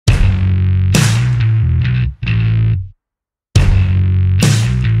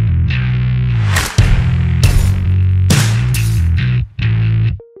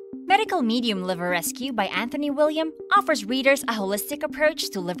Medium Liver Rescue by Anthony William offers readers a holistic approach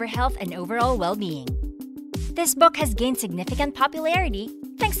to liver health and overall well-being. This book has gained significant popularity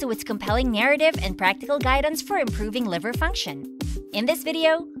thanks to its compelling narrative and practical guidance for improving liver function. In this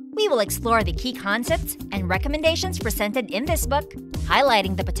video, we will explore the key concepts and recommendations presented in this book,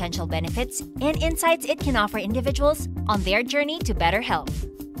 highlighting the potential benefits and insights it can offer individuals on their journey to better health.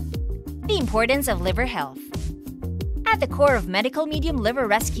 The importance of liver health. At the core of Medical Medium Liver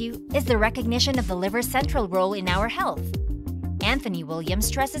Rescue is the recognition of the liver's central role in our health. Anthony Williams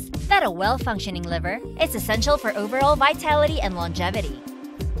stresses that a well-functioning liver is essential for overall vitality and longevity.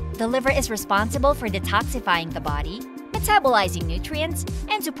 The liver is responsible for detoxifying the body, metabolizing nutrients,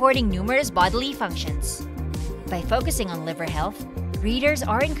 and supporting numerous bodily functions. By focusing on liver health, readers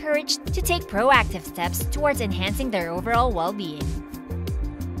are encouraged to take proactive steps towards enhancing their overall well-being.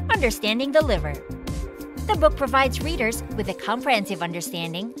 Understanding the liver. The book provides readers with a comprehensive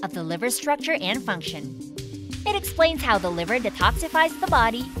understanding of the liver's structure and function. It explains how the liver detoxifies the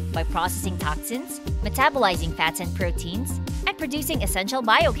body by processing toxins, metabolizing fats and proteins, and producing essential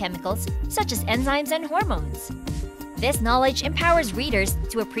biochemicals such as enzymes and hormones. This knowledge empowers readers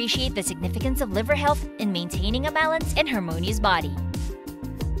to appreciate the significance of liver health in maintaining a balanced and harmonious body.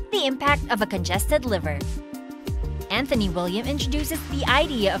 The impact of a congested liver. Anthony William introduces the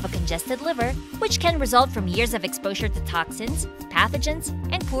idea of a congested liver, which can result from years of exposure to toxins, pathogens,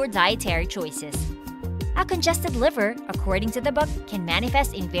 and poor dietary choices. A congested liver, according to the book, can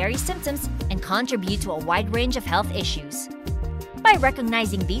manifest in various symptoms and contribute to a wide range of health issues. By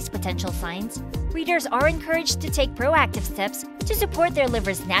recognizing these potential signs, readers are encouraged to take proactive steps to support their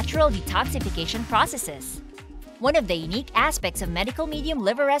liver's natural detoxification processes. One of the unique aspects of Medical Medium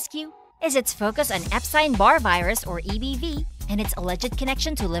Liver Rescue is its focus on Epstein-Barr virus or EBV and its alleged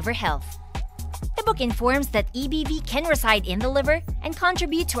connection to liver health. The book informs that EBV can reside in the liver and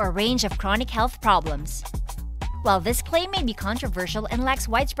contribute to a range of chronic health problems. While this claim may be controversial and lacks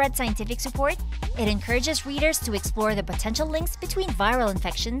widespread scientific support, it encourages readers to explore the potential links between viral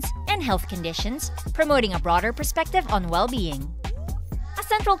infections and health conditions, promoting a broader perspective on well-being. A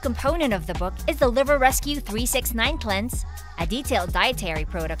central component of the book is the Liver Rescue 369 Cleanse, a detailed dietary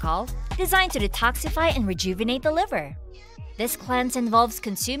protocol designed to detoxify and rejuvenate the liver. This cleanse involves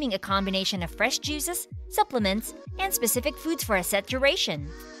consuming a combination of fresh juices, supplements, and specific foods for a set duration.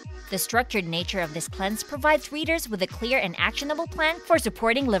 The structured nature of this cleanse provides readers with a clear and actionable plan for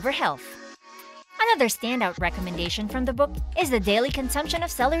supporting liver health. Another standout recommendation from the book is the daily consumption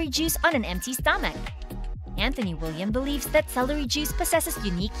of celery juice on an empty stomach. Anthony William believes that celery juice possesses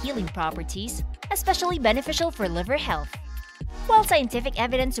unique healing properties, especially beneficial for liver health. While scientific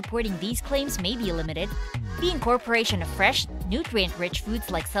evidence supporting these claims may be limited, the incorporation of fresh, nutrient-rich foods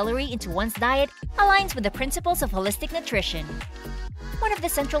like celery into one's diet aligns with the principles of holistic nutrition. One of the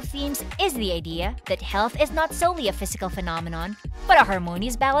central themes is the idea that health is not solely a physical phenomenon, but a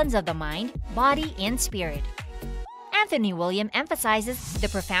harmonious balance of the mind, body, and spirit. Anthony William emphasizes the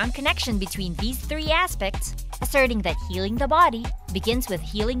profound connection between these three aspects, asserting that healing the body begins with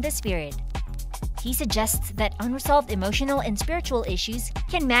healing the spirit. He suggests that unresolved emotional and spiritual issues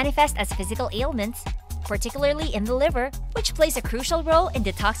can manifest as physical ailments, particularly in the liver, which plays a crucial role in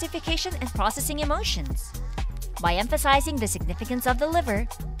detoxification and processing emotions. By emphasizing the significance of the liver,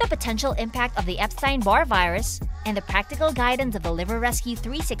 the potential impact of the Epstein-Barr virus, and the practical guidance of the Liver Rescue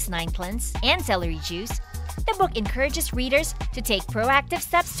 369 Cleanse and celery juice, the book encourages readers to take proactive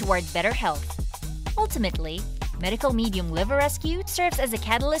steps toward better health. Ultimately, Medical Medium Liver Rescue serves as a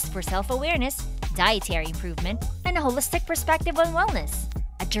catalyst for self-awareness, dietary improvement, and a holistic perspective on wellness,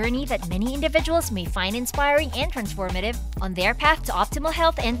 a journey that many individuals may find inspiring and transformative on their path to optimal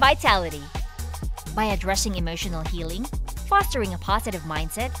health and vitality. By addressing emotional healing, fostering a positive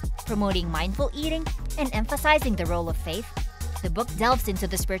mindset, promoting mindful eating, and emphasizing the role of faith, the book delves into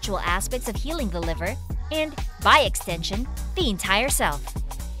the spiritual aspects of healing the liver and, by extension, the entire self.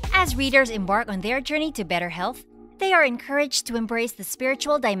 As readers embark on their journey to better health, they are encouraged to embrace the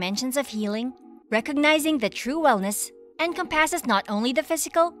spiritual dimensions of healing, recognizing that true wellness encompasses not only the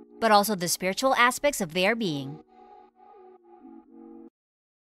physical, but also the spiritual aspects of their being.